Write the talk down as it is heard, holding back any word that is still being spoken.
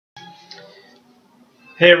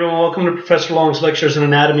Hey everyone, welcome to Professor Long's Lectures in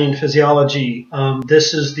Anatomy and Physiology.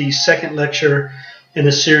 This is the second lecture in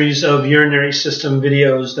a series of urinary system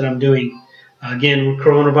videos that I'm doing. Again,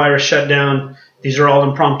 coronavirus shutdown. These are all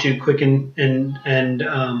impromptu, quick and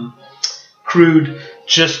crude,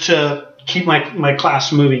 just to keep my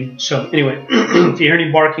class moving. So anyway, if you hear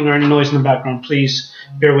any barking or any noise in the background, please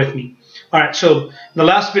bear with me. All right, so in the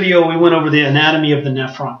last video we went over the anatomy of the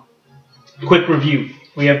nephron. Quick review.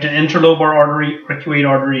 We have the interlobar artery, arcuate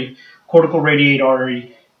artery, cortical radiate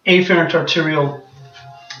artery, afferent arterial,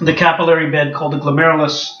 the capillary bed called the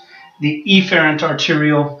glomerulus, the efferent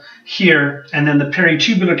arterial here, and then the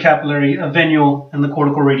peritubular capillary, a venule, and the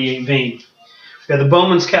cortical radiate vein. We have the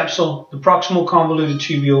Bowman's capsule, the proximal convoluted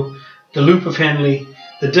tubule, the loop of Henle,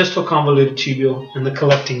 the distal convoluted tubule, and the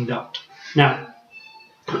collecting duct. Now,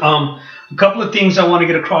 a couple of things I want to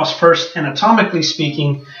get across first, anatomically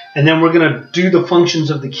speaking, and then we're going to do the functions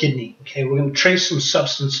of the kidney. Okay, we're going to trace some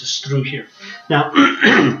substances through here. Now,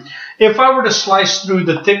 if I were to slice through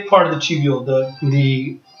the thick part of the tubule,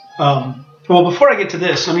 well, before I get to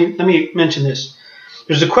this, let me mention this.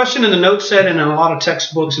 There's a question in the note set and in a lot of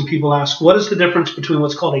textbooks, and people ask, what is the difference between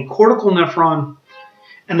what's called a cortical nephron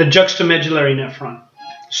and the juxtamedullary nephron?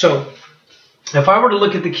 So, if I were to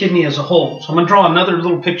look at the kidney as a whole, so I'm going to draw another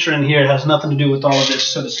little picture in here. It has nothing to do with all of this,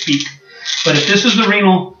 so to speak. But if this is the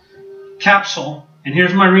renal capsule, and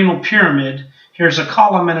here's my renal pyramid, here's a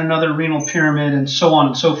column and another renal pyramid, and so on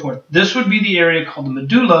and so forth. This would be the area called the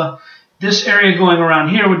medulla. This area going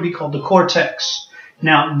around here would be called the cortex.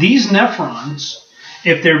 Now, these nephrons,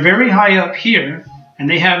 if they're very high up here, and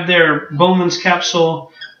they have their Bowman's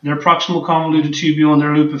capsule, their proximal convoluted tubule, and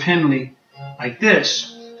their loop of Henle, like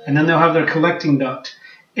this, and then they'll have their collecting duct.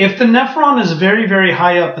 If the nephron is very, very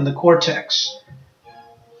high up in the cortex,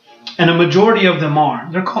 and a majority of them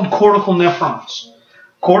are, they're called cortical nephrons.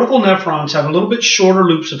 Cortical nephrons have a little bit shorter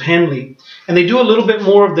loops of Henle, and they do a little bit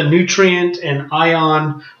more of the nutrient and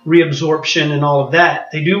ion reabsorption and all of that.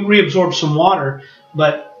 They do reabsorb some water,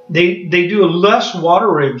 but they do a less water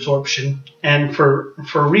reabsorption, and for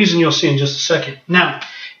a reason you'll see in just a second. Now,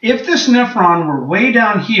 if this nephron were way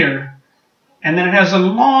down here, and then it has a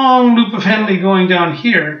long loop of Henle going down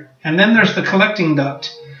here, and then there's the collecting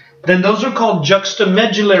duct, then those are called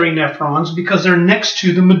juxtamedullary nephrons because they're next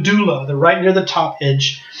to the medulla. They're right near the top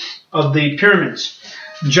edge of the pyramids.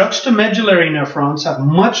 Juxtamedullary nephrons have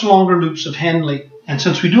much longer loops of Henle, and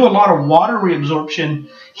since we do a lot of water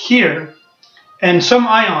reabsorption here, and some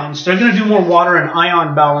ions, they're going to do more water and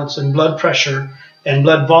ion balance and blood pressure and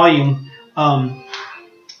blood volume.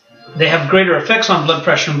 They have greater effects on blood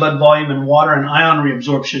pressure and blood volume and water and ion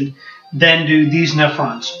reabsorption than do these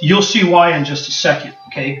nephrons. You'll see why in just a second,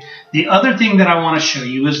 okay? The other thing that I want to show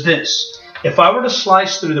you is this. If I were to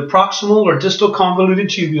slice through the proximal or distal convoluted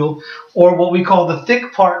tubule, or what we call the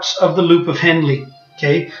thick parts of the loop of Henle,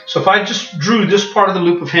 okay? So if I just drew this part of the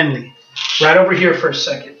loop of Henle, right over here for a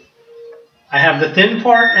second, I have the thin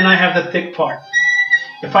part and I have the thick part.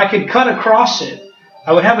 If I could cut across it,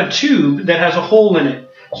 I would have a tube that has a hole in it.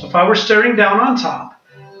 So if I were staring down on top,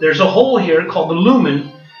 there's a hole here called the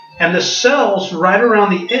lumen, and the cells right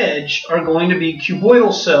around the edge are going to be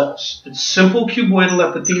cuboidal cells. It's simple cuboidal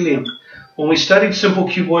epithelium. When we studied simple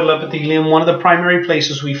cuboidal epithelium, one of the primary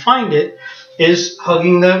places we find it is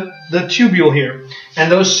hugging the tubule here. And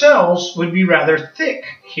those cells would be rather thick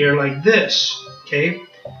here like this, okay?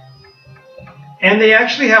 And they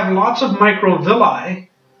actually have lots of microvilli.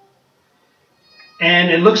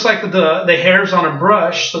 And it looks like the hairs on a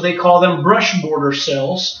brush, so they call them brush border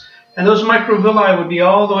cells. And those microvilli would be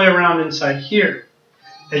all the way around inside here.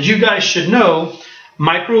 As you guys should know,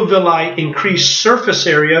 microvilli increase surface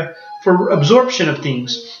area for absorption of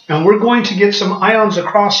things. And we're going to get some ions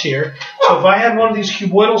across here. So if I had one of these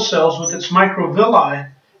cuboidal cells with its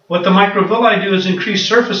microvilli, what the microvilli do is increase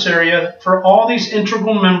surface area for all these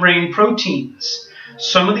integral membrane proteins.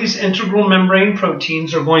 Some of these integral membrane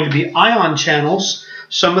proteins are going to be ion channels.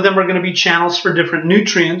 Some of them are going to be channels for different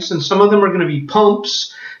nutrients, and some of them are going to be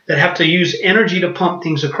pumps that have to use energy to pump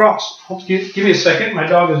things across. Give me a second. My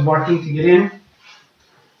dog is barking to get in.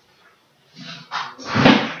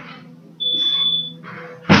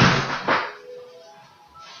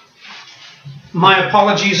 My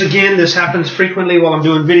apologies again. This happens frequently while I'm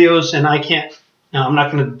doing videos, and I'm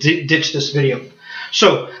not going to ditch this video.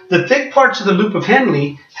 So the thick parts of the loop of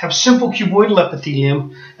Henle have simple cuboidal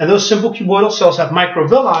epithelium, and those simple cuboidal cells have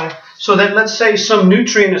microvilli, so that let's say some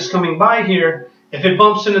nutrient is coming by here, if it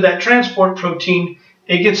bumps into that transport protein,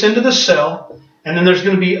 it gets into the cell, and then there's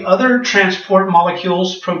going to be other transport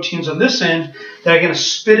molecules, proteins on this end, that are going to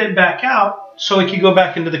spit it back out so it can go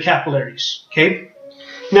back into the capillaries, okay?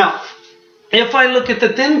 Now, If I look at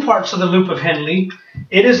the thin parts of the loop of Henle,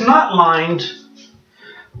 it is not lined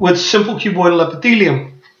with simple cuboidal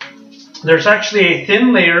epithelium. There's actually a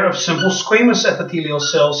thin layer of simple squamous epithelial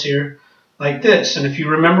cells here, like this. And if you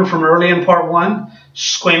remember from early in part 1,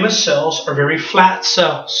 squamous cells are very flat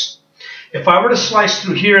cells. If I were to slice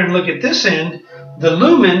through here and look at this end, the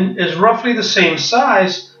lumen is roughly the same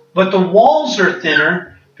size, but the walls are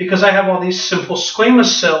thinner because I have all these simple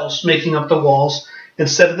squamous cells making up the walls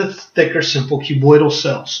instead of the thicker simple cuboidal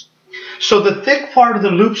cells. So the thick part of the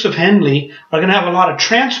loops of Henle are going to have a lot of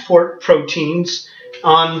transport proteins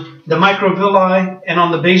on the microvilli and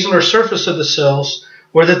on the basilar surface of the cells,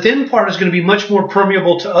 where the thin part is going to be much more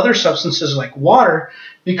permeable to other substances like water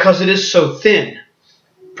because it is so thin.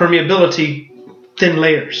 Permeability, thin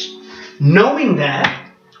layers. Knowing that,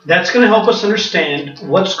 that's going to help us understand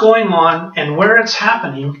what's going on and where it's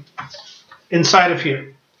happening inside of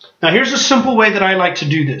here. Now here's a simple way that I like to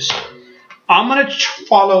do this. I'm going to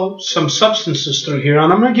follow some substances through here,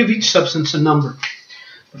 and I'm going to give each substance a number.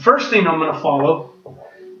 The first thing I'm going to follow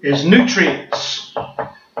is nutrients.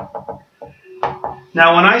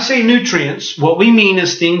 Now when I say nutrients, what we mean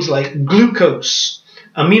is things like glucose,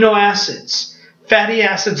 amino acids, fatty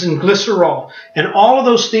acids, and glycerol, and all of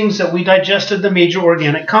those things that we digested the major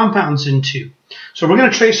organic compounds into. So we're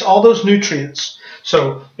going to trace all those nutrients.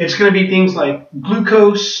 So it's going to be things like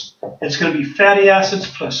glucose, it's going to be fatty acids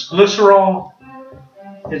plus glycerol,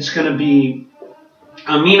 it's going to be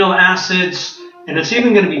amino acids, and it's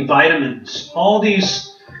even going to be vitamins. All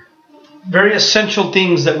these very essential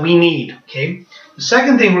things that we need. Okay. The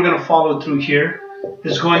second thing we're going to follow through here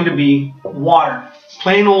is going to be water.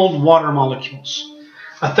 Plain old water molecules.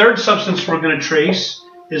 A third substance we're going to trace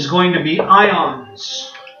is going to be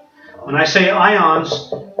ions. When I say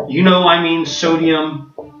ions, you know I mean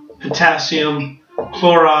sodium, potassium,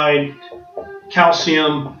 chloride,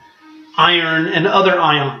 calcium, iron, and other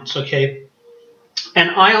ions, okay? And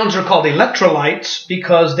ions are called electrolytes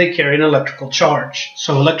because they carry an electrical charge.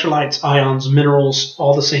 So electrolytes, ions, minerals,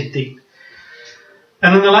 all the same thing.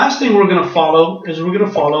 And then the last thing we're going to follow is we're going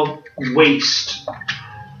to follow waste.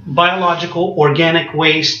 Biological, organic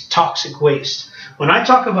waste, toxic waste. When I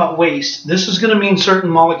talk about waste, this is going to mean certain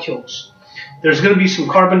molecules. There's going to be some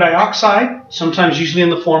carbon dioxide, sometimes usually in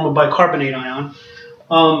the form of bicarbonate ion.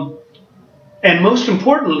 And most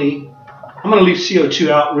importantly, I'm going to leave CO2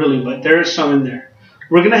 out really, but there is some in there.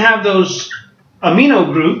 We're going to have those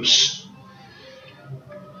amino groups,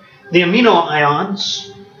 the amino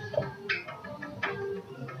ions.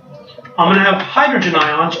 I'm going to have hydrogen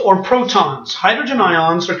ions or protons. Hydrogen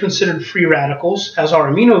ions are considered free radicals, as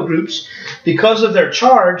are amino groups, because of their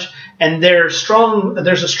charge, and there's a strong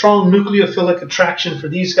nucleophilic attraction for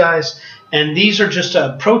these guys, and these are just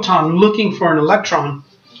a proton looking for an electron.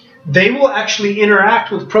 They will actually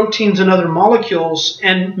interact with proteins and other molecules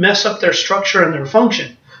and mess up their structure and their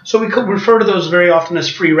function. So we could refer to those very often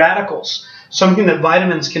as free radicals, something that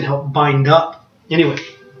vitamins can help bind up. Anyway,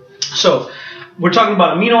 so we're talking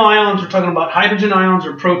about amino ions, we're talking about hydrogen ions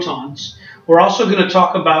or protons. We're also going to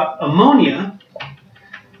talk about ammonia.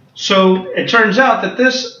 So it turns out that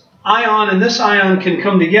this ion and this ion can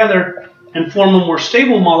come together and form a more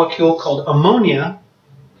stable molecule called ammonia.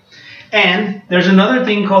 And there's another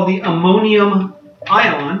thing called the ammonium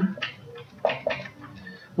ion,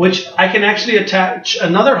 which I can actually attach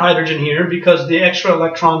another hydrogen here because the extra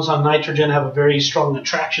electrons on nitrogen have a very strong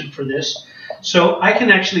attraction for this. So I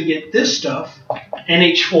can actually get this stuff,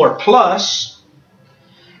 NH4 plus,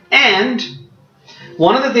 and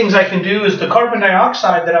one of the things I can do is the carbon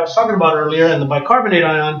dioxide that I was talking about earlier and the bicarbonate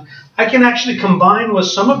ion, I can actually combine with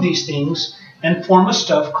some of these things and form a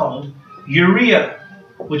stuff called urea,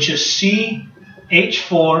 which is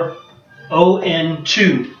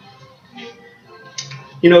CH4ON2.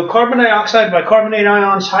 You know, carbon dioxide, bicarbonate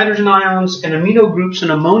ions, hydrogen ions, and amino groups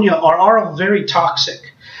and ammonia are all very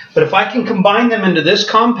toxic. But if I can combine them into this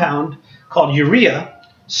compound called urea,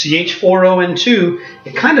 CH4ON2,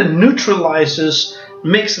 it kind of neutralizes,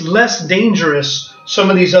 makes less dangerous some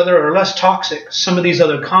of these other, or less toxic, some of these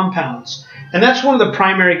other compounds. And that's one of the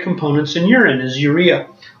primary components in urine is urea,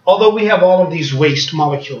 although we have all of these waste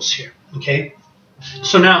molecules here, okay?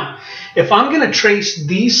 So now, if I'm going to trace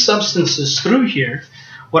these substances through here,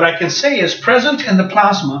 what I can say is present in the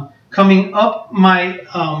plasma coming up my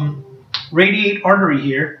radiate artery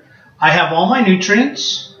here, I have all my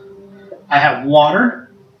nutrients, I have water,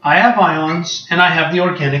 I have ions, and I have the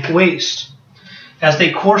organic waste. As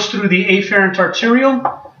they course through the afferent arteriole,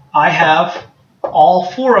 I have all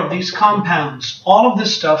four of these compounds, all of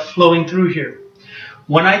this stuff flowing through here.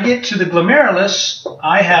 When I get to the glomerulus,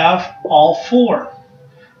 I have all four.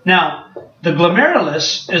 Now, the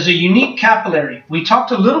glomerulus is a unique capillary. We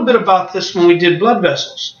talked a little bit about this when we did blood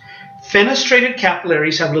vessels. Fenestrated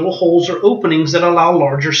capillaries have little holes or openings that allow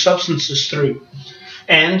larger substances through.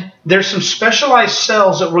 And there's some specialized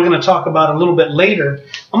cells that we're going to talk about a little bit later.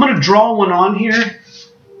 I'm going to draw one on here.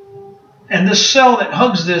 And this cell that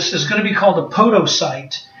hugs this is going to be called a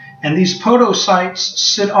podocyte. And these podocytes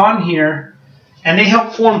sit on here, and they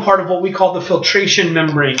help form part of what we call the filtration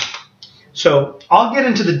membrane. So I'll get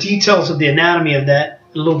into the details of the anatomy of that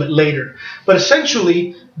a little bit later. But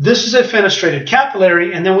essentially, this is a fenestrated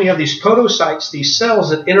capillary, and then we have these podocytes, these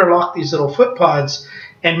cells that interlock these little foot pods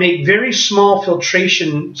and make very small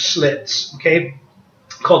filtration slits, okay,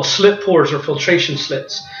 called slit pores or filtration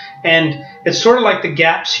slits. And it's sort of like the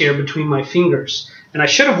gaps here between my fingers. And I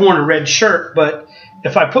should have worn a red shirt, but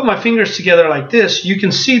if I put my fingers together like this, you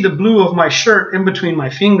can see the blue of my shirt in between my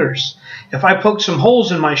fingers. If I poked some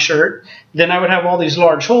holes in my shirt, then I would have all these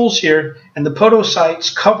large holes here, and the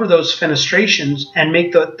podocytes cover those fenestrations and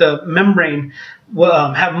make the membrane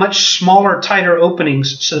have much smaller, tighter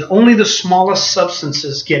openings so that only the smallest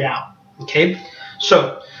substances get out. Okay,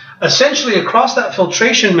 so essentially across that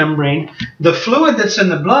filtration membrane, the fluid that's in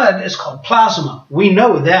the blood is called plasma. We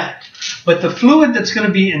know that. But the fluid that's going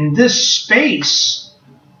to be in this space,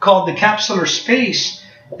 called the capsular space,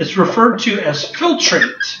 is referred to as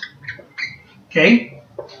filtrate. Okay?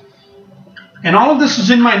 And all of this is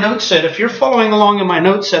in my note set. If you're following along in my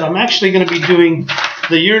note set, I'm actually going to be doing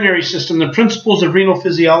the urinary system, the principles of renal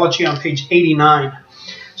physiology on page 89.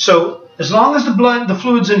 So as long as the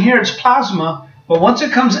fluid's in here, it's plasma. But once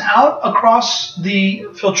it comes out across the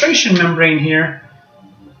filtration membrane here,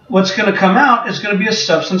 what's going to come out is going to be a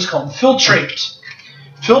substance called filtrate.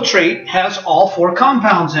 Filtrate has all four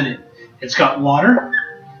compounds in it. It's got water,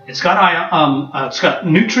 it's got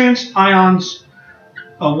nutrients, ions,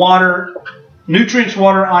 nutrients,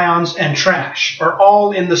 water, ions, and trash are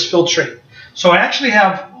all in this filtrate. So I actually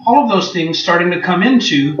have all of those things starting to come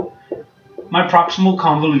into my proximal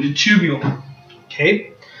convoluted tubule.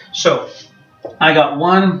 Okay, so I got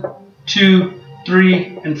 1, 2,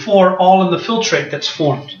 3, and 4 all in the filtrate that's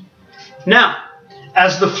formed. Now,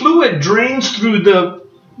 as the fluid drains through the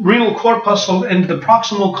renal corpuscle into the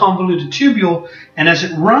proximal convoluted tubule, and as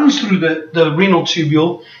it runs through the renal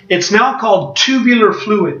tubule, it's now called tubular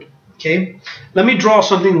fluid. Okay, let me draw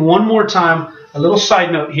something one more time. A little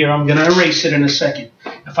side note here. I'm going to erase it in a second.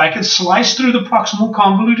 If I could slice through the proximal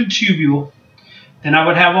convoluted tubule, then I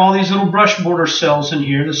would have all these little brush border cells in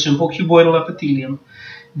here, the simple cuboidal epithelium.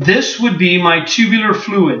 This would be my tubular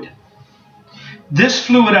fluid. This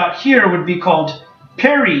fluid out here would be called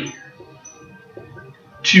peritubular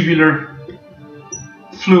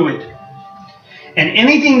fluid. And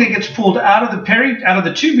anything that gets pulled out of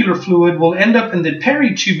the tubular fluid will end up in the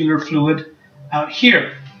peritubular fluid out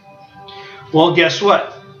here. Well, guess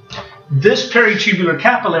what? This peritubular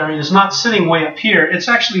capillary is not sitting way up here. It's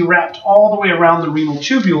actually wrapped all the way around the renal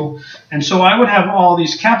tubule. And so I would have all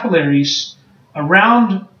these capillaries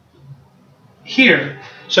around here.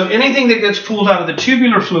 So anything that gets pulled out of the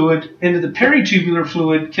tubular fluid into the peritubular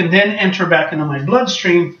fluid can then enter back into my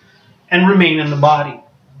bloodstream and remain in the body.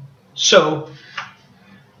 So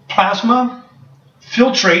plasma,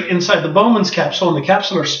 filtrate inside the Bowman's capsule in the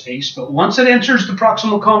capsular space, but once it enters the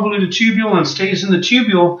proximal convoluted tubule and stays in the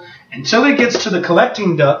tubule until it gets to the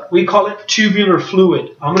collecting duct, we call it tubular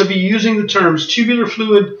fluid. I'm going to be using the terms tubular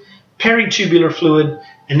fluid, peritubular fluid,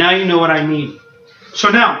 and now you know what I mean. So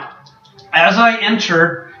now, as I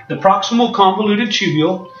enter the proximal convoluted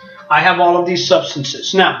tubule, I have all of these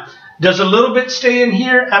substances. Now, does a little bit stay in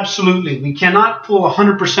here? Absolutely. We cannot pull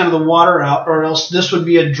 100% of the water out, or else this would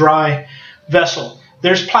be a dry vessel.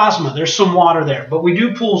 There's plasma, there's some water there, but we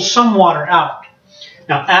do pull some water out.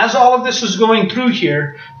 Now, as all of this is going through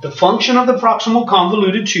here, the function of the proximal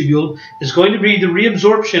convoluted tubule is going to be the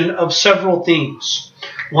reabsorption of several things.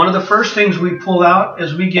 One of the first things we pull out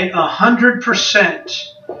is we get 100%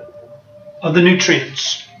 of the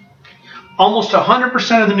nutrients. Almost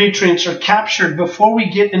 100% of the nutrients are captured before we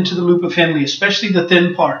get into the loop of Henle, especially the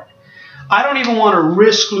thin part. I don't even want to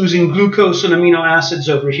risk losing glucose and amino acids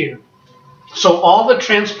over here. So all the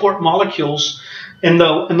transport molecules in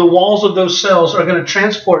the walls of those cells are going to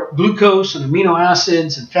transport glucose and amino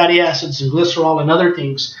acids and fatty acids and glycerol and other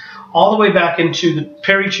things all the way back into the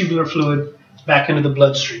peritubular fluid, back into the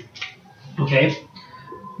bloodstream. Okay?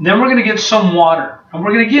 Then we're going to get some water. And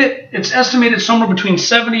we're going to get, it's estimated somewhere between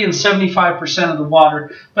 70 and 75% of the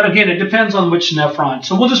water. But again, it depends on which nephron.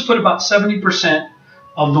 So we'll just put about 70%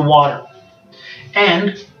 of the water.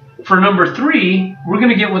 And for number 3, we're going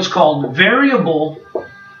to get what's called variable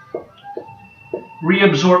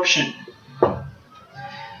reabsorption.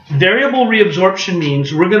 Variable reabsorption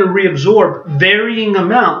means we're going to reabsorb varying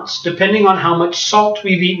amounts depending on how much salt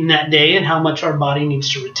we've eaten that day and how much our body needs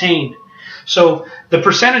to retain. So the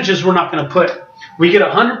percentages we're not going to put. We get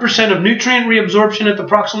 100% of nutrient reabsorption at the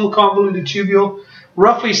proximal convoluted tubule,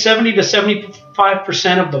 roughly 70 to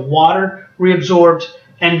 75% of the water reabsorbed,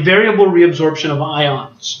 and variable reabsorption of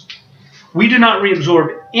ions. We do not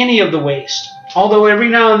reabsorb any of the waste, although every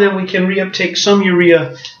now and then we can reuptake some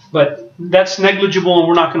urea, but that's negligible and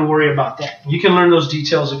we're not going to worry about that. You can learn those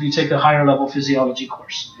details if you take a higher level physiology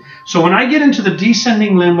course. So when I get into the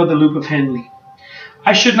descending limb of the loop of Henle,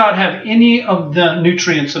 I should not have any of the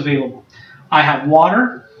nutrients available. I have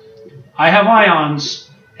water, I have ions,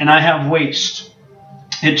 and I have waste.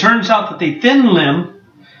 It turns out that the thin limb,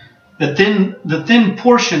 the thin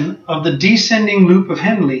portion of the descending loop of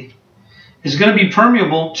Henle is going to be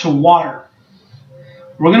permeable to water.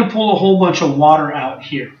 We're going to pull a whole bunch of water out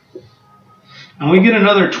here. And we get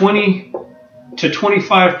another 20 to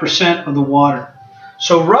 25% of the water.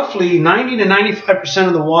 So roughly 90 to 95%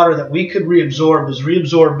 of the water that we could reabsorb is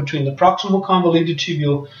reabsorbed between the proximal convoluted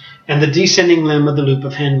tubule and the descending limb of the loop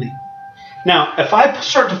of Henle. Now, if I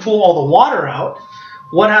start to pull all the water out,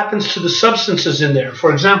 what happens to the substances in there?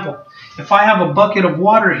 For example, if I have a bucket of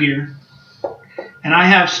water here and I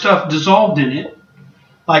have stuff dissolved in it,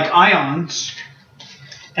 like ions,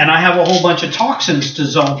 and I have a whole bunch of toxins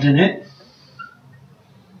dissolved in it,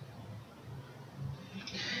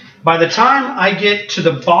 by the time I get to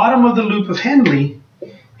the bottom of the loop of Henle,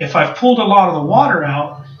 if I've pulled a lot of the water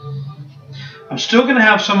out, I'm still going to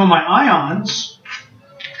have some of my ions,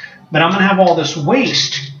 but I'm going to have all this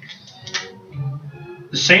waste.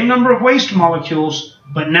 The same number of waste molecules,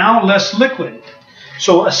 but now less liquid.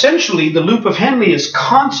 So essentially, the loop of Henle is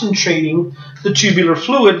concentrating the tubular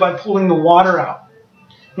fluid by pulling the water out.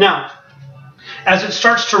 Now, as it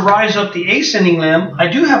starts to rise up the ascending limb, I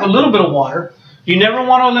do have a little bit of water. You never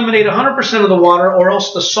want to eliminate 100% of the water, or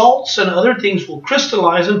else the salts and other things will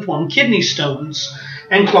crystallize and form kidney stones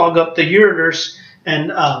and clog up the ureters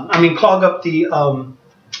and clog up the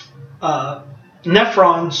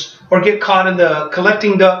nephrons, or get caught in the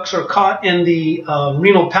collecting ducts or caught in the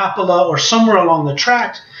renal papilla or somewhere along the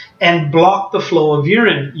tract and block the flow of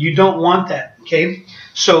urine. You don't want that, okay?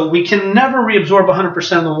 So we can never reabsorb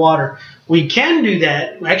 100% of the water. We can do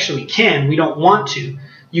that. Actually, we can. We don't want to.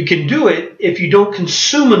 You can do it if you don't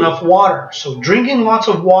consume enough water. So drinking lots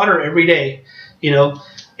of water every day, you know,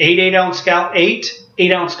 8 ounce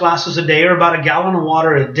glasses a day, or about a gallon of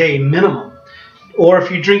water a day minimum. Or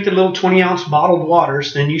if you drink the little 20-ounce bottled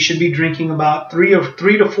waters, then you should be drinking about 3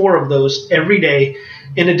 to 4 of those every day,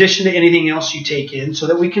 in addition to anything else you take in, so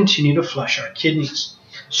that we continue to flush our kidneys.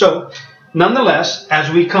 So nonetheless, as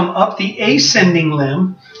we come up the ascending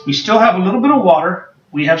limb, we still have a little bit of water,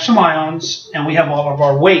 we have some ions, and we have all of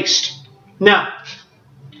our waste. Now,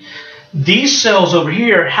 these cells over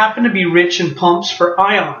here happen to be rich in pumps for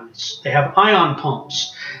ions. They have ion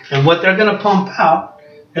pumps. And what they're going to pump out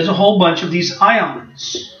is a whole bunch of these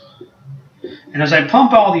ions. And as I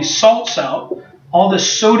pump all these salts out, all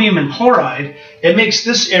this sodium and chloride, it makes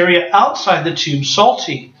this area outside the tube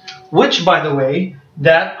salty, which, by the way,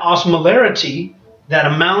 that osmolarity, that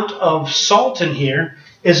amount of salt in here,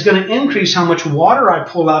 is going to increase how much water I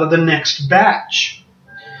pull out of the next batch.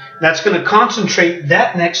 That's going to concentrate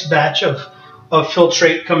that next batch of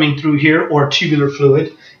filtrate coming through here, or tubular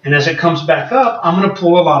fluid. And as it comes back up, I'm going to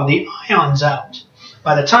pull a lot of the ions out.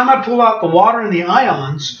 By the time I pull out the water and the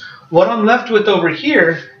ions, what I'm left with over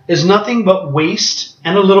here is nothing but waste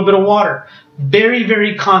and a little bit of water. Very,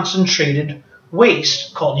 very concentrated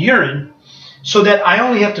waste called urine, so that I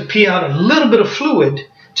only have to pee out a little bit of fluid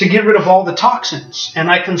to get rid of all the toxins, and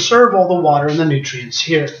I conserve all the water and the nutrients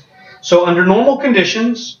here. So under normal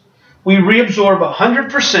conditions, we reabsorb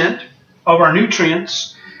 100% of our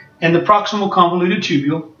nutrients in the proximal convoluted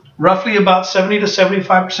tubule, roughly about 70 to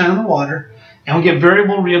 75% of the water, and we get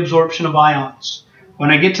variable reabsorption of ions. When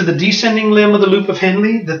I get to the descending limb of the loop of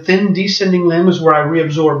Henle, the thin descending limb is where I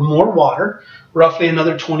reabsorb more water, roughly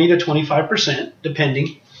another 20 to 25%,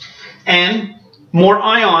 depending, and more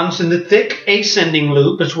ions. In the thick ascending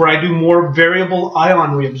loop is where I do more variable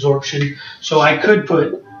ion reabsorption. So I could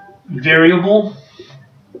put variable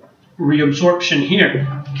reabsorption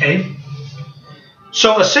here, okay?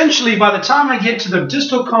 So essentially, by the time I get to the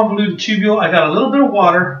distal convoluted tubule, I got a little bit of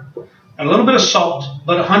water, a little bit of salt,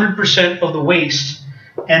 but 100% of the waste.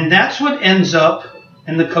 And that's what ends up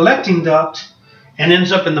in the collecting duct and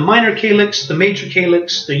ends up in the minor calyx, the major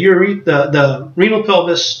calyx, the renal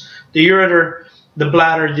pelvis, the ureter, the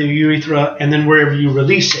bladder, the urethra, and then wherever you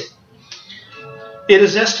release it. It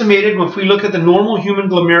is estimated, if we look at the normal human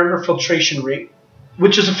glomerular filtration rate,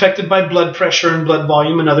 which is affected by blood pressure and blood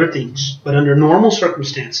volume and other things. But under normal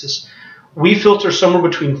circumstances, we filter somewhere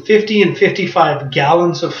between 50 and 55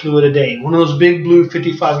 gallons of fluid a day. One of those big blue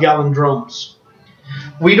 55-gallon drums.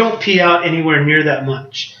 We don't pee out anywhere near that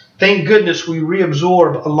much. Thank goodness we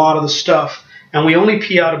reabsorb a lot of the stuff, and we only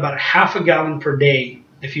pee out about ½ a gallon per day.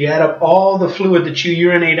 If you add up all the fluid that you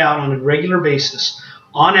urinate out on a regular basis,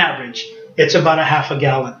 on average, it's about ½ a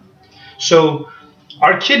gallon. So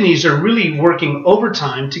our kidneys are really working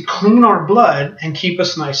overtime to clean our blood and keep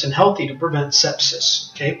us nice and healthy to prevent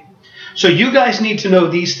sepsis. Okay? So you guys need to know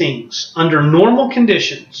these things. Under normal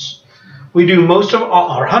conditions, we do most of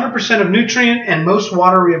our 100% of nutrient and most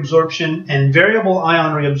water reabsorption and variable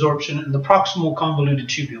ion reabsorption in the proximal convoluted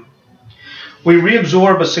tubule. We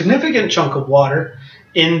reabsorb a significant chunk of water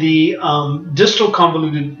in the distal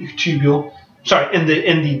convoluted tubule, in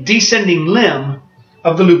the descending limb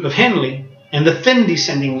of the loop of Henle and the thin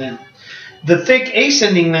descending limb. The thick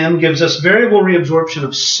ascending limb gives us variable reabsorption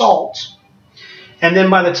of salt. And then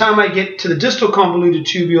by the time I get to the distal convoluted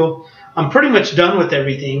tubule, I'm pretty much done with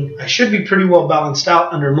everything. I should be pretty well balanced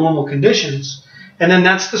out under normal conditions. And then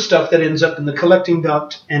that's the stuff that ends up in the collecting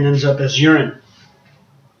duct and ends up as urine.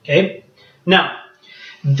 Okay? Now,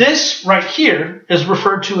 this right here is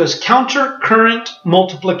referred to as counter-current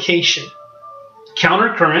multiplication.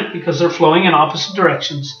 Counter-current because they're flowing in opposite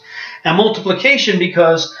directions. And multiplication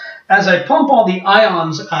because as I pump all the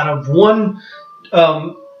ions out of one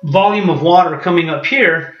volume of water coming up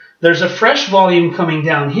here, there's a fresh volume coming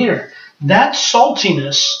down here. That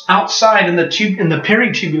saltiness outside in the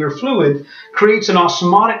peritubular fluid creates an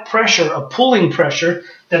osmotic pressure, a pulling pressure,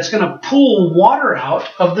 that's going to pull water out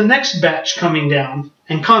of the next batch coming down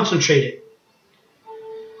and concentrate it.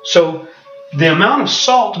 So the amount of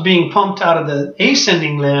salt being pumped out of the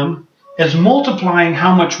ascending limb is multiplying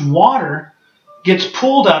how much water gets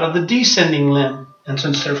pulled out of the descending limb. And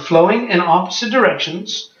since they're flowing in opposite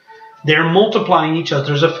directions, they're multiplying each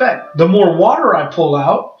other's effect. The more water I pull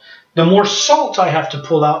out, the more salt I have to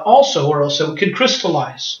pull out also, or else it could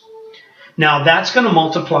crystallize. Now that's going to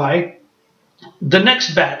multiply the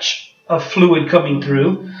next batch of fluid coming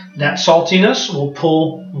through. That saltiness will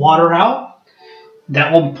pull water out.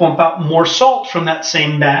 That will pump out more salt from that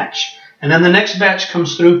same batch. And then the next batch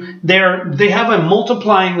comes through. They have a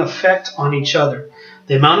multiplying effect on each other.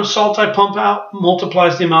 The amount of salt I pump out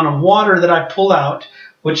multiplies the amount of water that I pull out,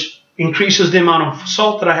 which increases the amount of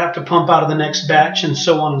salt that I have to pump out of the next batch, and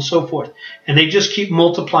so on and so forth. And they just keep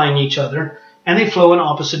multiplying each other, and they flow in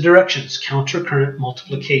opposite directions, counter-current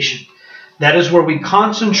multiplication. That is where we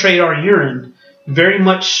concentrate our urine very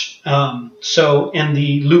much so in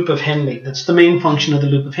the loop of Henle. That's the main function of the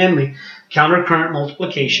loop of Henle. Counter-current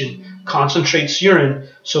multiplication concentrates urine,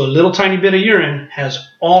 so a little tiny bit of urine has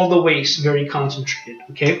all the waste very concentrated.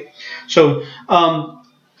 Okay, so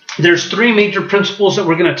there's three major principles that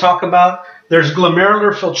we're going to talk about. There's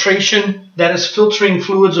glomerular filtration, that is filtering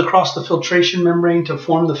fluids across the filtration membrane to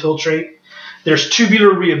form the filtrate. There's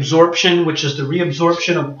tubular reabsorption, which is the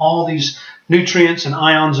reabsorption of all these nutrients and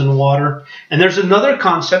ions in water. And there's another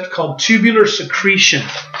concept called tubular secretion.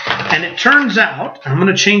 And it turns out, I'm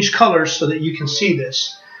going to change colors so that you can see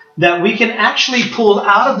this, that we can actually pull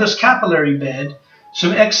out of this capillary bed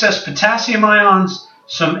some excess potassium ions,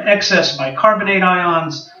 some excess bicarbonate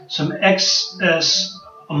ions, some excess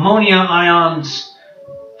ammonia ions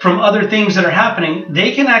from other things that are happening.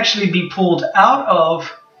 They can actually be pulled out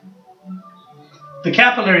of the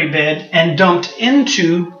capillary bed and dumped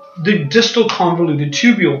into the distal convoluted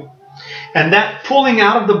tubule. And that pulling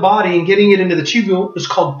out of the body and getting it into the tubule is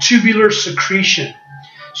called tubular secretion.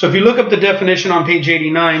 So if you look up the definition on page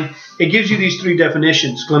 89, it gives you these three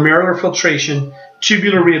definitions: glomerular filtration,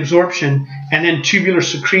 tubular reabsorption, and then tubular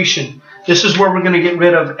secretion. This is where we're going to get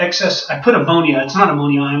rid of excess. I put ammonia. It's not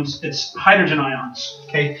ammonia ions. It's hydrogen ions.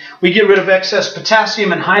 Okay, we get rid of excess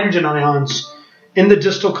potassium and hydrogen ions in the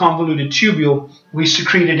distal convoluted tubule. We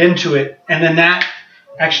secrete it into it, and then that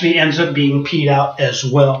actually ends up being peed out as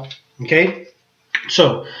well. Okay,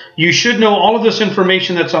 so you should know all of this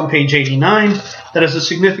information that's on page 89. That is a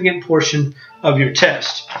significant portion of your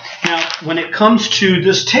test. Now, when it comes to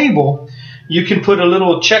this table, you can put a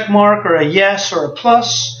little check mark or a yes or a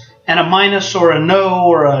plus, and a minus or a no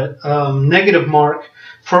or a negative mark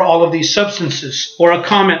for all of these substances, or a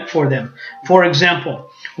comment for them. For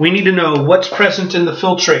example, we need to know what's present in the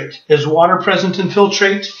filtrate. Is water present in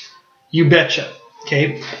filtrate? You betcha.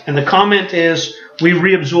 Okay, and the comment is we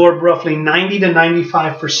reabsorb roughly 90 to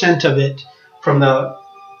 95% of it from the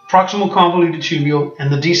proximal convoluted tubule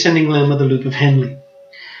and the descending limb of the loop of Henle.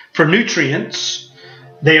 For nutrients,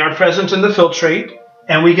 they are present in the filtrate,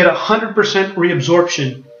 and we get 100%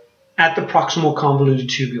 reabsorption at the proximal convoluted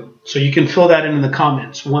tubule. So you can fill that in the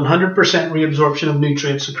comments. 100% reabsorption of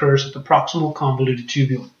nutrients occurs at the proximal convoluted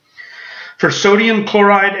tubule. For sodium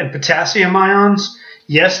chloride and potassium ions,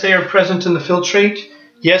 yes, they are present in the filtrate.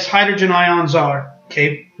 Yes, hydrogen ions are.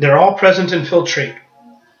 Okay, they're all present in filtrate.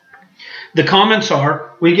 The comments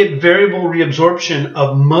are, we get variable reabsorption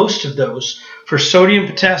of most of those. For sodium,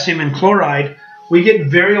 potassium, and chloride, we get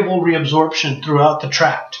variable reabsorption throughout the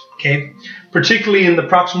tract, okay? Particularly in the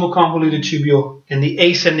proximal convoluted tubule and the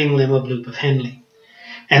ascending limb of loop of Henle.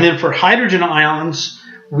 And then for hydrogen ions,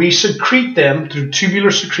 we secrete them through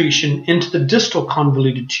tubular secretion into the distal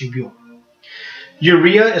convoluted tubule.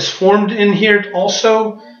 Urea is formed in here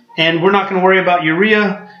also, and we're not going to worry about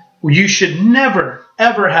urea. You should never,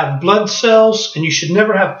 ever have blood cells, and you should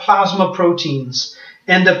never have plasma proteins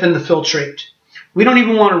end up in the filtrate. We don't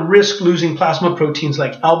even want to risk losing plasma proteins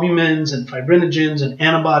like albumins and fibrinogens and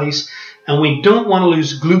antibodies, and we don't want to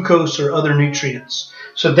lose glucose or other nutrients.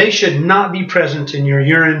 So they should not be present in your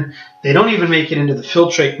urine. They don't even make it into the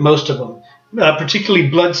filtrate, most of them, particularly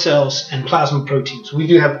blood cells and plasma proteins. We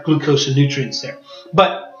do have glucose and nutrients there.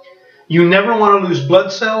 But you never want to lose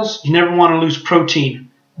blood cells. You never want to lose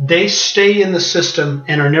protein. They stay in the system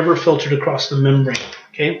and are never filtered across the membrane,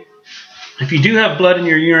 okay? If you do have blood in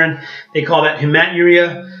your urine, they call that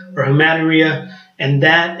hematuria or hematuria, and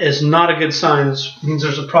that is not a good sign. It means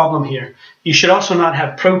there's a problem here. You should also not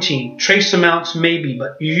have protein. Trace amounts maybe,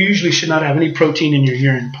 but you usually should not have any protein in your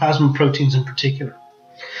urine, plasma proteins in particular.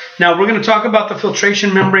 Now, we're going to talk about the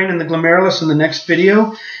filtration membrane and the glomerulus in the next video,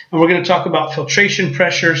 and we're going to talk about filtration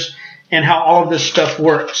pressures and how all of this stuff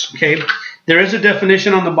works, okay? There is a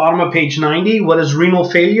definition on the bottom of page 90. What is renal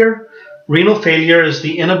failure? Renal failure is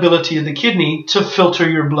the inability of the kidney to filter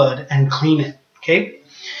your blood and clean it, okay?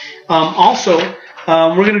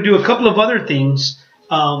 We're going to do a couple of other things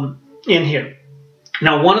in here.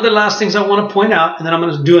 Now, one of the last things I want to point out, and then I'm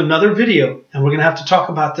going to do another video, and we're going to have to talk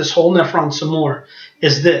about this whole nephron some more,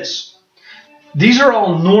 is this. These are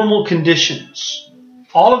all normal conditions.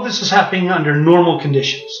 All of this is happening under normal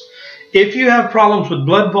conditions. If you have problems with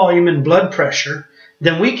blood volume and blood pressure,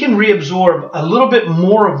 then we can reabsorb a little bit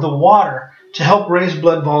more of the water to help raise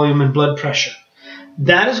blood volume and blood pressure.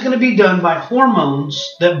 That is going to be done by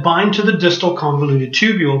hormones that bind to the distal convoluted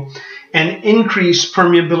tubule and increase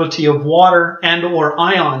permeability of water and or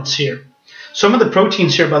ions here. Some of the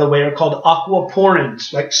proteins here, by the way, are called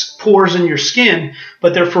aquaporins, like pores in your skin,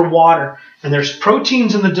 but they're for water. And there's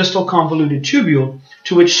proteins in the distal convoluted tubule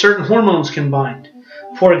to which certain hormones can bind.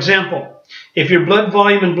 For example, if your blood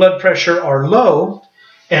volume and blood pressure are low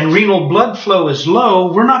and renal blood flow is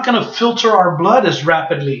low, we're not going to filter our blood as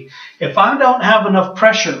rapidly. If I don't have enough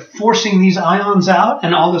pressure forcing these ions out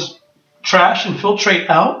and all this trash and filtrate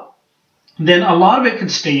out, then a lot of it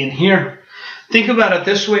could stay in here. Think about it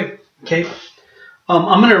this way, okay?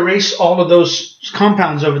 I'm going to erase all of those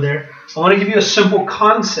compounds over there. I want to give you a simple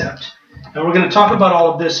concept, and we're going to talk about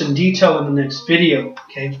all of this in detail in the next video,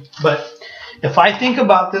 okay? But if I think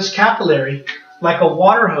about this capillary like a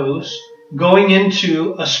water hose going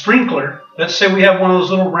into a sprinkler, let's say we have one of those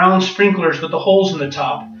little round sprinklers with the holes in the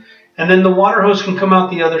top, and then the water hose can come out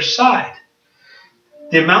the other side.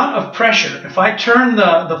 The amount of pressure, if I turn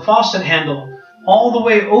the faucet handle all the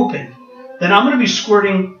way open, then I'm going to be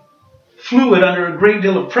squirting fluid under a great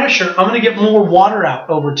deal of pressure. I'm going to get more water out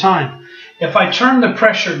over time. If I turn the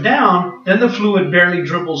pressure down, then the fluid barely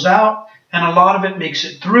dribbles out, and a lot of it makes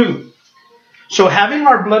it through. So having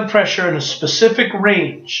our blood pressure in a specific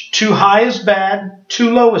range, too high is bad,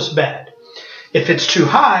 too low is bad. If it's too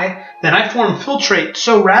high, then I form filtrate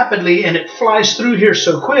so rapidly and it flies through here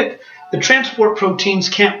so quick, the transport proteins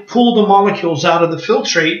can't pull the molecules out of the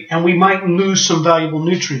filtrate and we might lose some valuable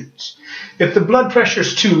nutrients. If the blood pressure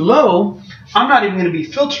is too low, I'm not even going to be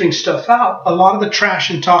filtering stuff out. A lot of the trash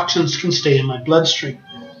and toxins can stay in my bloodstream.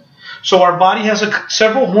 So our body has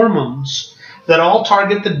several hormones that all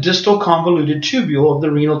target the distal convoluted tubule of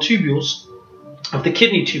the renal tubules, of the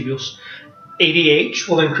kidney tubules. ADH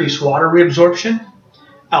will increase water reabsorption.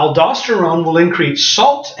 Aldosterone will increase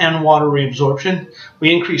salt and water reabsorption.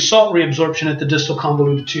 We increase salt reabsorption at the distal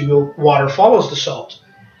convoluted tubule. Water follows the salt.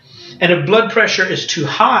 And if blood pressure is too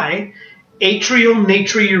high, atrial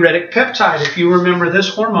natriuretic peptide, if you remember this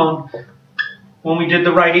hormone when we did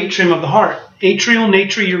the right atrium of the heart, atrial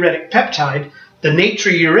natriuretic peptide, the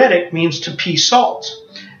natriuretic means to pee salt.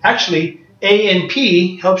 Actually,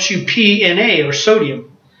 ANP helps you pee Na, or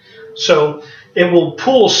sodium. So it will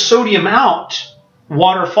pull sodium out.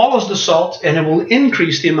 Water follows the salt, and it will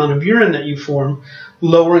increase the amount of urine that you form,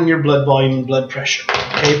 lowering your blood volume and blood pressure.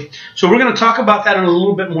 Okay? So we're going to talk about that in a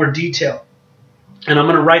little bit more detail. And I'm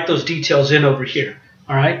going to write those details in over here.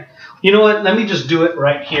 All right? You know what? Let me just do it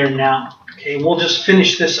right here now. Okay, we'll just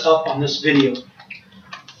finish this up on this video.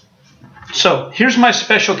 So here's my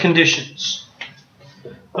special conditions.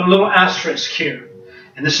 Put a little asterisk here.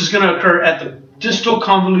 And this is going to occur at the distal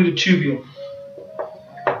convoluted tubule.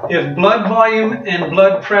 If blood volume and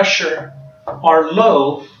blood pressure are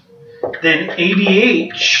low, then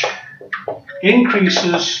ADH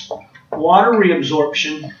increases water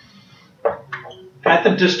reabsorption at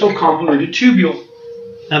the distal convoluted tubule.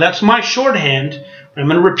 Now that's my shorthand, but I'm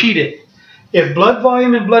going to repeat it. If blood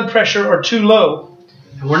volume and blood pressure are too low,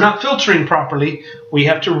 and we're not filtering properly, we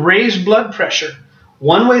have to raise blood pressure.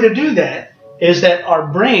 One way to do that is that our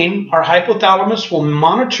brain, our hypothalamus, will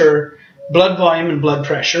monitor blood volume and blood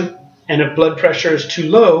pressure. And if blood pressure is too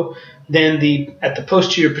low, then at the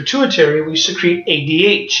posterior pituitary, we secrete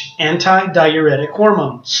ADH, anti-diuretic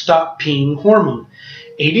hormone, stop peeing hormone.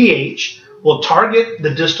 ADH will target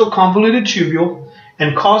the distal convoluted tubule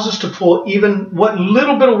and cause us to pull even what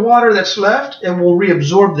little bit of water that's left, and will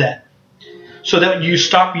reabsorb that. So that you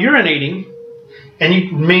stop urinating and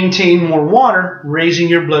you maintain more water, raising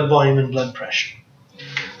your blood volume and blood pressure.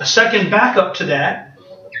 A second backup to that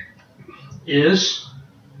is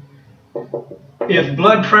if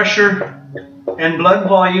blood pressure and blood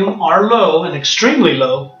volume are low and extremely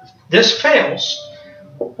low, this fails,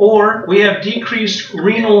 or we have decreased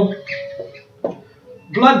renal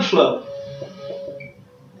blood flow,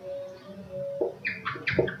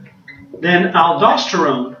 then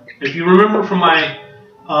aldosterone, if you remember from my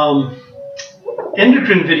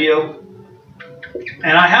endocrine video,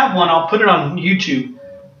 and I have one, I'll put it on YouTube,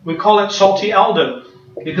 we call it salty aldo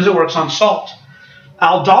because it works on salt.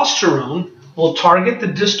 Aldosterone will target the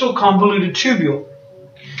distal convoluted tubule.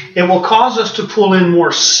 It will cause us to pull in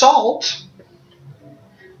more salt.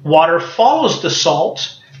 Water follows the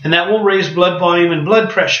salt, and that will raise blood volume and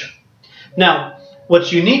blood pressure. Now,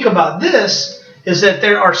 what's unique about this is that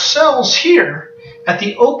there are cells here at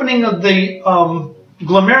the opening of the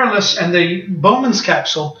glomerulus and the Bowman's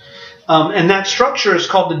capsule, and that structure is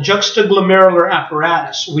called the juxtaglomerular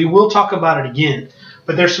apparatus. We will talk about it again.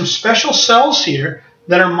 But there's some special cells here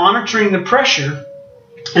that are monitoring the pressure,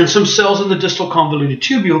 and some cells in the distal convoluted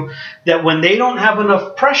tubule that when they don't have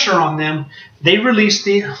enough pressure on them, they release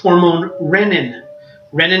the hormone renin.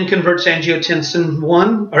 Renin converts angiotensin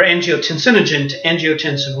 1 or angiotensinogen to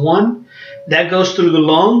angiotensin 1. That goes through the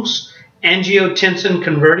lungs. Angiotensin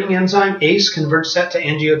converting enzyme ACE converts that to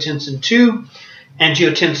angiotensin 2.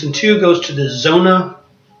 Angiotensin 2 goes to the zona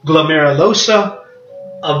glomerulosa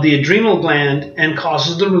of the adrenal gland and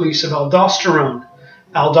causes the release of aldosterone.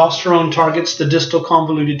 Aldosterone targets the distal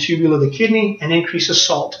convoluted tubule of the kidney and increases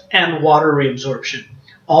salt and water reabsorption.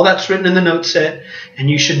 All that's written in the note set, and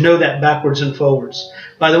you should know that backwards and forwards.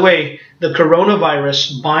 By the way, the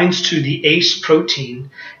coronavirus binds to the ACE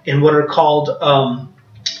protein in what are called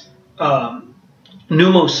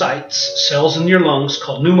pneumocytes, cells in your lungs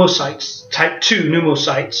called pneumocytes. Type 2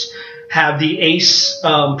 pneumocytes have the ACE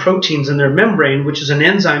proteins in their membrane, which is an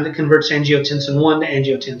enzyme that converts angiotensin 1 to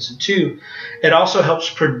angiotensin 2. It also helps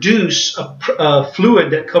produce a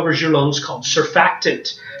fluid that covers your lungs called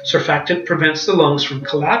surfactant. Surfactant prevents the lungs from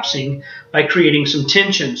collapsing by creating some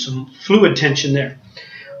tension, some fluid tension there.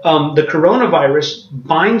 The coronavirus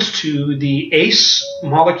binds to the ACE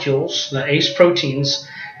molecules, the ACE proteins,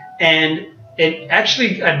 and it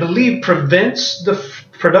actually, I believe, prevents the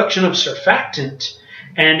production of surfactant,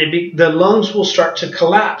 and the lungs will start to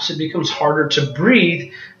collapse. It becomes harder to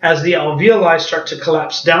breathe as the alveoli start to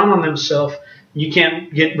collapse down on themselves. You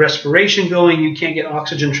can't get respiration going. You can't get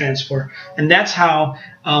oxygen transfer. And that's how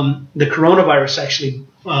the coronavirus actually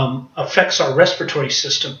affects our respiratory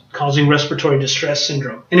system, causing respiratory distress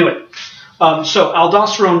syndrome. Anyway, so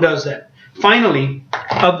aldosterone does that. Finally,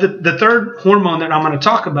 of the third hormone that I'm going to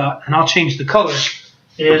talk about, and I'll change the color,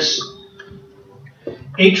 is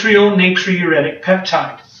atrial natriuretic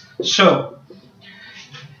peptide. So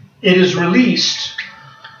it is released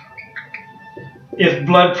if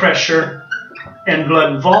blood pressure and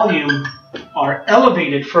blood volume are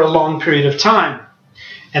elevated for a long period of time.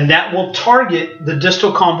 And that will target the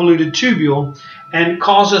distal convoluted tubule and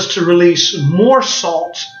cause us to release more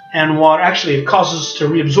salt and water. Actually, it causes us to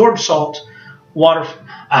reabsorb salt, water.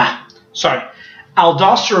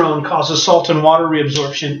 Aldosterone causes salt and water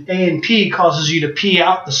reabsorption. ANP causes you to pee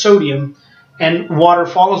out the sodium, and water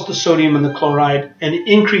follows the sodium and the chloride and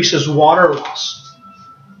increases water loss.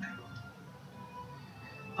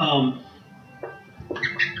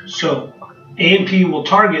 So ANP will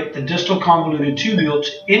target the distal convoluted tubule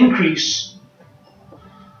to increase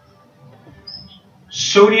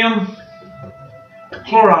sodium,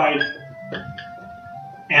 chloride,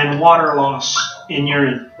 and water loss in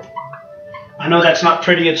urine. I know that's not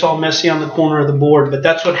pretty. It's all messy on the corner of the board, but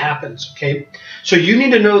that's what happens, okay? So you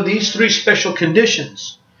need to know these three special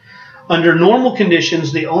conditions. Under normal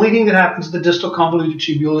conditions, the only thing that happens to the distal convoluted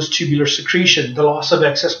tubule is tubular secretion, the loss of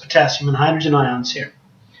excess potassium and hydrogen ions here.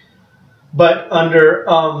 But under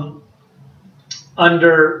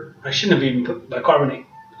I shouldn't have even put bicarbonate.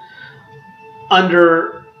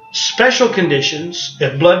 Under special conditions,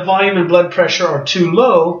 if blood volume and blood pressure are too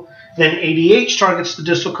low, then ADH targets the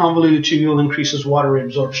distal convoluted tubule and increases water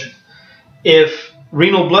reabsorption. If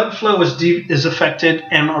renal blood flow is affected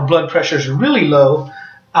and our blood pressure is really low,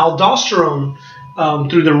 aldosterone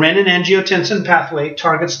through the renin-angiotensin pathway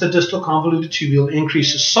targets the distal convoluted tubule,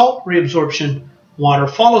 increases salt reabsorption, water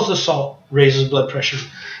follows the salt, raises blood pressure.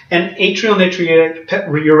 And atrial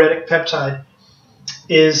natriuretic peptide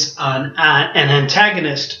is an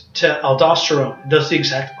antagonist to aldosterone. It does the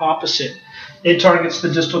exact opposite. It targets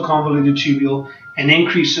the distal convoluted tubule and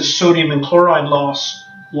increases sodium and chloride loss.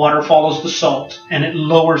 Water follows the salt, and it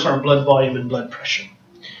lowers our blood volume and blood pressure.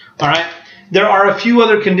 All right. There are a few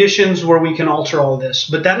other conditions where we can alter all this,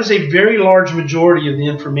 but that is a very large majority of the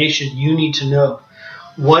information you need to know.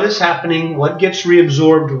 What is happening, what gets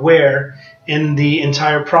reabsorbed where in the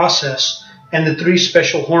entire process, and the three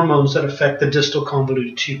special hormones that affect the distal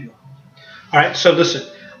convoluted tubule. All right, so listen,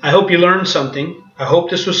 I hope you learned something. I hope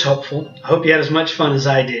this was helpful. I hope you had as much fun as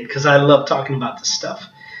I did, because I love talking about this stuff.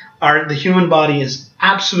 The human body is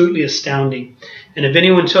absolutely astounding. And if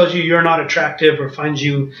anyone tells you you're not attractive or tells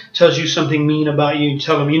you something mean about you,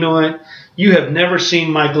 tell them, you know what? You have never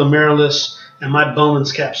seen my glomerulus and my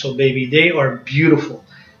Bowman's capsule, baby. They are beautiful.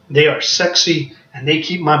 They are sexy, and they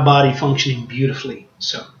keep my body functioning beautifully.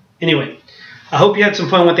 So anyway, I hope you had some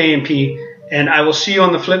fun with A&P, and I will see you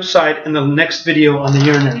on the flip side in the next video on the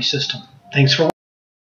urinary system. Thanks for watching.